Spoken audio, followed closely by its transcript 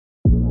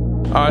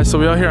Alright, so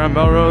we out here on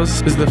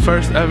Melrose. This is the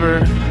first ever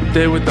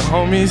day with the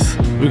homies.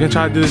 We're gonna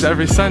try to do this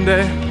every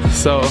Sunday.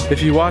 So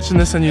if you're watching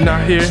this and you're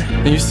not here,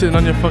 and you're sitting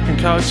on your fucking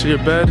couch or your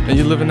bed, and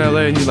you live in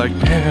LA and you're like,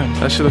 damn,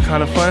 that shit look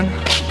kind of fun.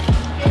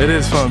 It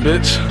is fun,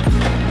 bitch.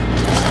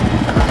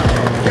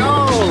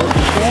 Yo!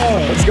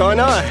 What's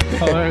going on?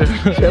 How are you?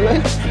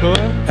 Chillin'? Cool?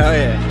 Hell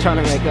yeah. Trying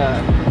to make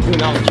a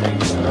knowledge drink.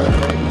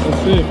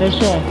 Let's see, first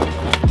try.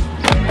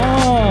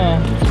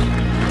 Oh!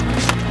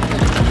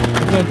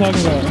 That's what I'm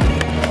talking about.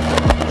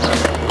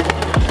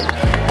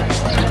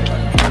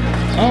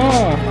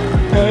 Oh!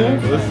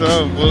 What's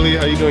up, Bully?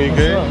 How you doing? You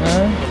good? What's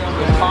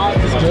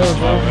up,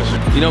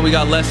 man? You know, we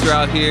got Lester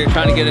out here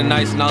trying to get a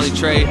nice nollie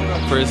tray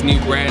for his new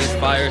brand. It's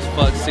fire as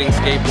fuck, Sing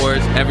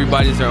Skateboards.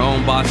 Everybody's their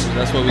own bosses.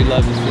 That's what we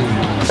love this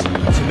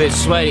food. It's a bit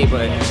sweaty,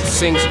 but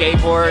Sing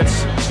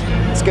Skateboards.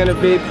 It's gonna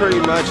be pretty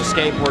much a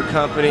skateboard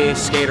company,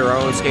 skater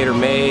owned, skater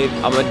made.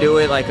 I'm gonna do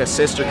it like a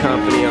sister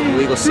company of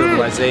Legal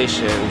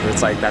Civilization.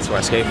 It's like, that's what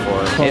I skate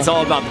for. It's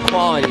all about the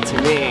quality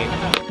to me.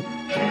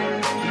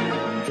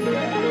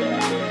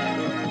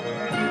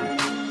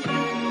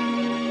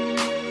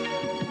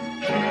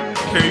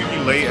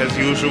 Karaoke late as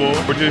usual.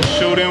 We're just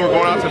shooting. We're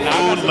going out to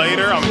food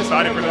later. I'm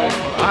excited for that.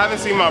 I haven't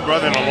seen my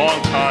brother in a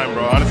long time,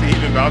 bro. Honestly, he's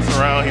been bouncing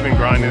around. He's been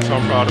grinding, so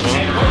I'm proud of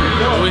him.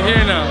 We're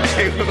here now.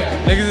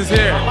 Niggas is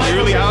here. You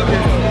really out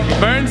there?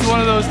 Vern's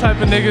one of those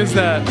type of niggas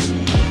that.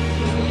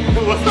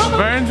 What's up?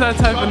 Vern's that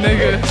type of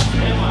nigga.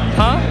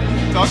 Huh?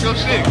 Talk your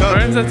shit. Go.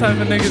 Vern's that type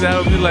of nigga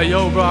that'll be like,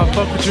 yo, bro, I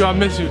fuck with you. I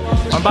miss you.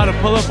 I'm about to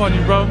pull up on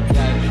you, bro.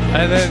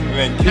 And then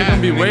you're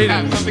gonna be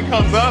waiting. Something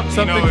comes up.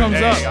 Something you know, comes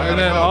up, and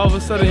then all of a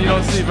sudden you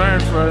don't see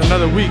Vern for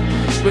another week.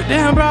 But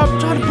damn, bro, I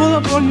tried to pull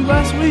up on you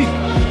last week,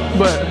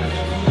 but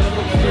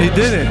he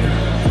didn't.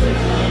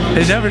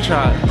 He never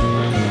tried.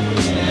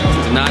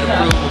 Denied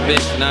approval,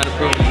 bitch. Denied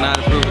approval, denied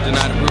approval,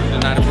 denied approval,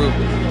 denied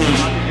approval.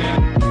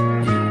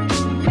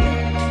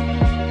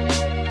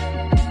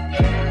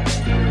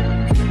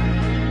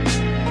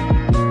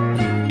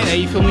 Hey,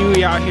 you feel me?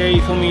 We out here,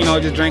 you feel me? You know,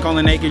 just drink on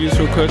the naked juice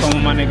real quick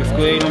on my nigga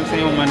Squid, you know what I'm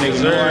saying? With my nigga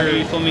Noah here,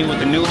 you feel me? With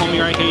the new homie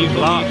right here, you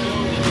feel me?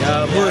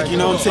 Look, you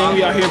know what I'm saying?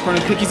 We out here in front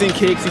of Cookies and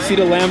Kicks. You see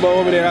the Lambo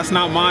over there? That's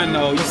not mine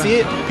though. You see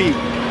it? Peep.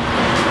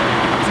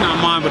 It's not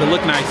mine, but it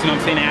look nice, you know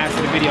what I'm saying? The ass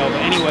of the video.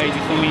 But anyways,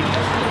 you feel me?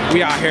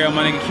 We out here on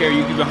my nigga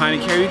Karaoke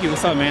behind the Karaoke.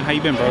 What's up, man? How you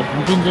been, bro?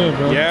 I've been good,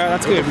 bro. Yeah,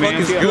 that's good, man.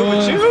 What the fuck is good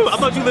with you? I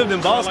thought you lived in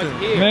Boston.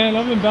 Man,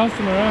 I've been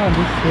bouncing around,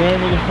 just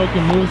wherever the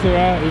fucking moves are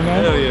at, you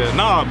know? Hell yeah.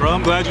 Nah, bro,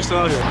 I'm glad you're still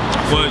out here.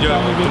 What, yo,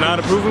 denied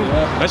approval?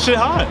 Yeah. That shit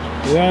hot.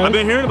 Yeah. I've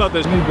been hearing about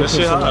this. That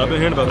shit hot. I've been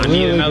hearing about that. I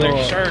need another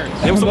shirt.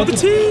 Hey, what's up with the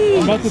tea?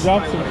 I'm about to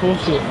drop some cool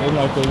shit in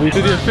like a week.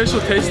 Do the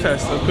official taste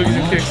test of Cookies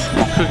and Kicks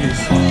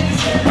cookies.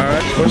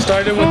 Alright, we're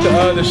starting with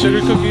the sugar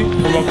cookie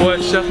from my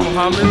boy Chef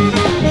Muhammad.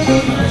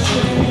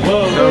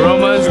 The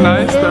aroma is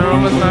nice. The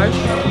aroma is nice.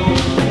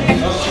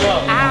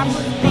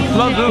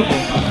 Smells good.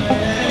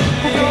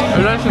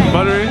 It's nice and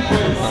buttery.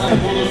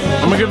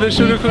 I'm gonna give this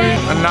sugar cookie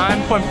a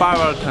 9.5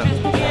 out of 10.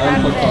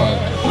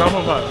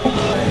 9.5.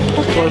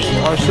 For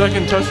our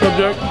second test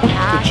subject,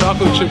 the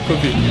chocolate chip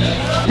cookie,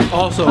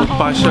 also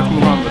by Chef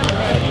Muhammad.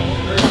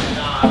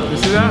 You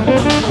see that?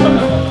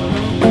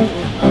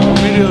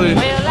 Immediately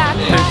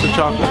taste the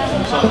chocolate.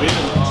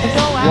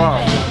 Wow.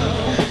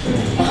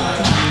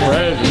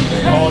 Right.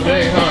 All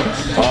day,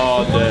 huh?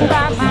 All day.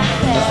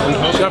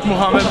 Chef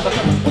Muhammad,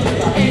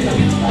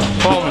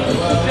 follow me.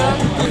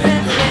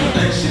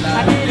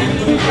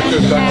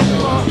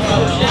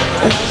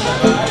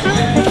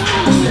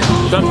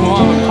 Chef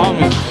Muhammad, call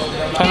me.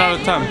 10 out of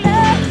 10.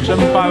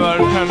 7.5 out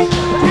of 10.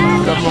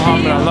 Chef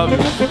Muhammad, I love you.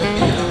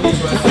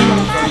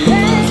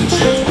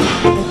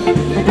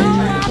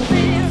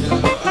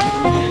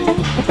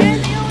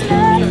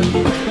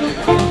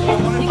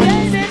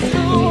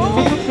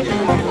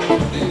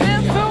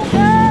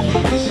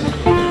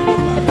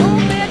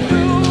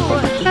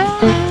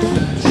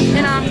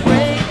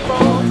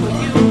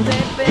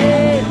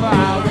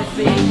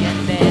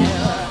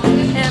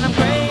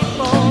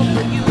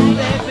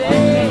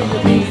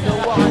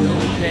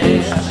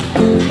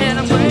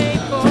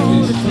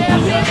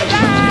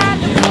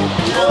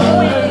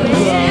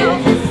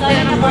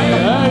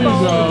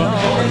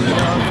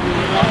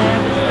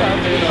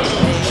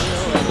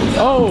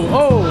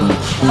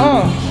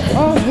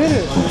 Oh, hit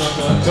it.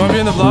 You wanna be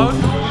in the vlog?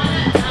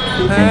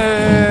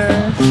 Hey.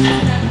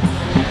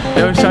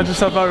 Yo, shout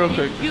yourself out real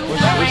quick.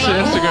 What's your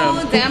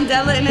Instagram? Damn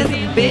Della and this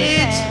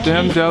bitch.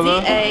 Damn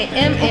Della.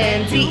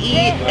 D-A-M-N-D-E-L-L-A.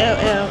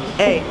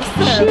 Go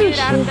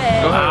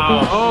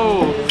ahead.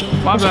 Oh,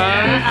 my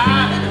bad.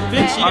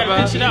 My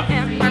bad.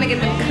 Trying to get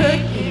the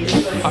cookies.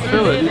 I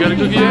feel it. You got a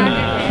cookie yet?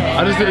 I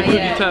just did a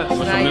cookie test.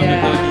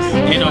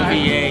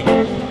 N-O-V-A.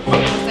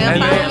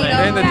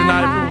 And the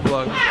denied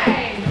approval vlog.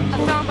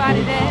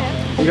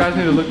 You guys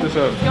need to look this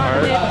up,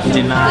 alright?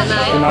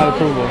 Denied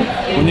approval.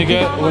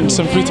 When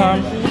some free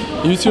time,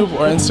 YouTube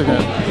or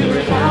Instagram.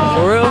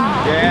 For real?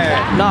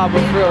 Yeah. Nah,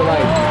 but for real, like,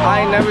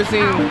 I ain't never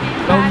seen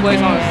no place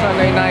on a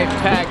Sunday night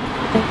packed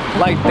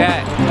like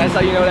that. That's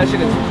how you know that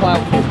shit is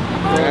clout.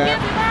 Yeah.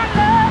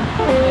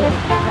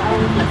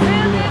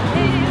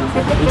 We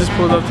just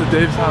pulled up to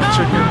Dave's Hot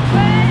Chicken.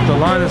 The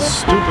line is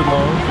stupid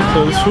long,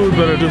 so this food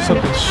better do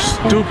something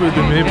stupid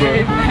to me, bro.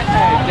 Hey,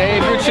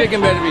 Dave, your chicken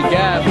better be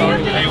gassed.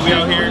 Hey, we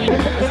out here.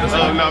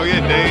 No, we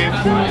at Dave.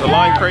 The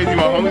line crazy.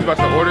 My homie's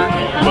about to order,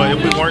 but if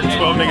we weren't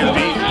 12 niggas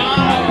deep,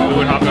 we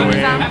would hop in with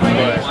him.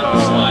 But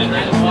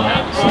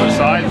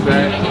besides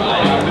that,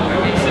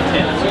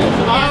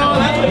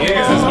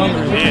 niggas is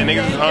hungry. Yeah,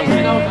 niggas is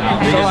hungry.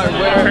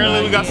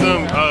 Apparently, we got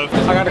some. I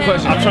got a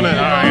question. I'm trying to.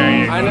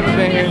 I never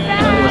been here.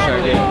 What should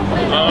I get?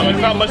 It's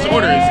not much to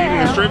order. It's either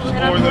the strips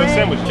or the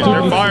sandwiches.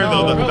 They're fire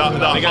though. The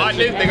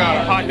hotness, they got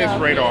a hotness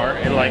radar,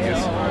 and like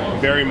it's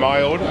very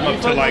mild up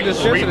to like the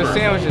strips or the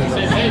sandwiches.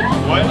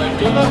 What?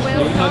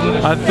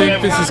 I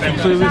think this is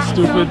completely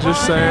stupid,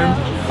 just saying.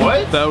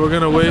 What? That we're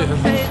gonna wait in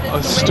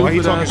a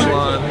stupid ass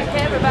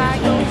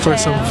line for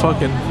some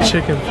fucking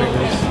chicken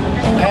fingers.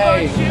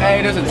 Hey,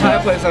 there's a Thai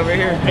place over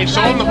here. Hey,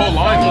 show them the whole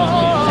line.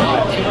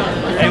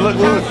 Hey, look.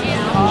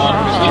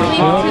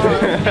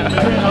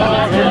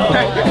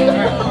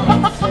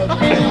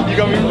 You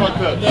got me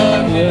fucked up.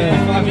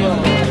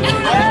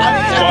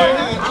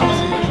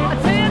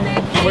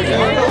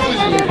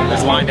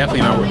 This line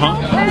definitely not worth it. Huh?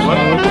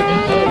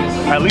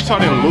 At least I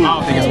didn't move. I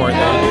don't think it's worth it.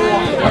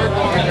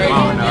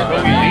 Oh no.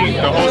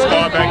 The whole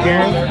squad back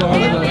here.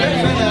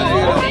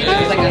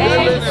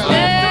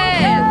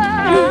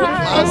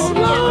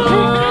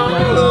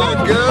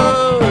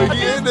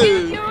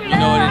 You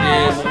know what it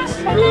is?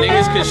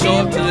 Niggas could show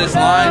up to this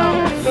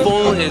line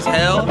full as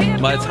hell.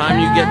 By the time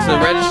you get to the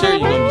register, you're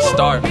gonna be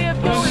starving.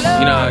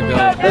 You know how it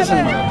goes.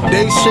 Listen,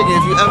 Dave's Chicken.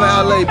 If you ever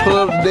in LA, pull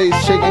up to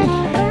Dave's Chicken.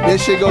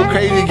 This shit go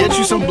crazy. Get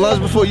you some blunts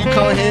before you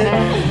come here.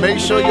 Make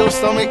sure your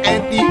stomach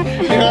empty.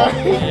 You know?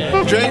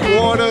 Drink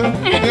water.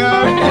 You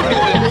know?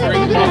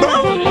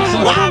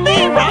 Why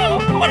me, bro?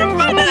 What the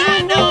fuck did I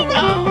do,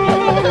 bro?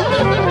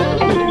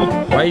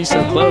 Why are you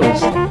so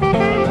close?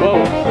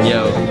 Whoa.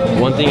 Yo,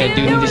 one thing I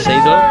do need to say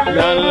though.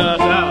 No.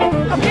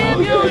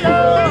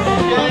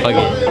 Fuck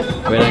it.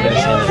 We're not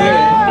gonna say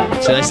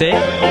that. Should I say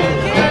it?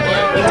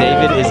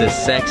 David is a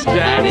sex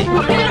addict.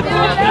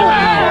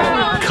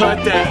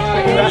 Cut that.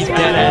 He's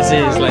dead as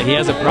is. Like he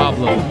has a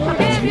problem.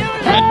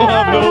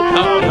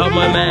 Help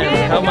my man.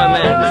 Help my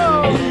man.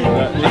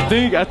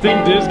 I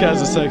think this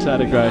guy's a sex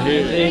addict right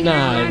here.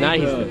 Nah,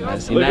 he's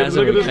the best.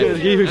 Look at this guy.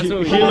 He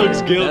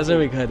looks guilty. That's when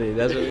we cut it.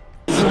 That's what we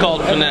This is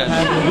called finesse.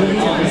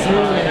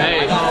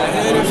 Hey.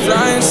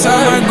 Fly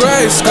inside my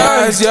gray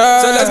skies,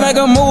 yeah. So let's make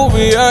a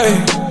movie,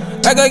 yeah.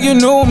 Act like you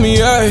knew me,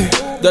 yeah.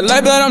 The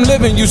life that I'm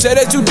living, you say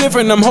that you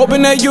different. I'm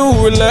hoping that you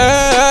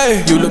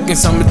relate. You looking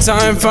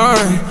summertime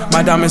fine,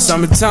 my diamond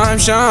summertime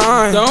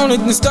shine. The only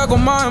thing stuck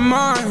on my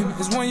mind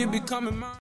is when you becoming mine.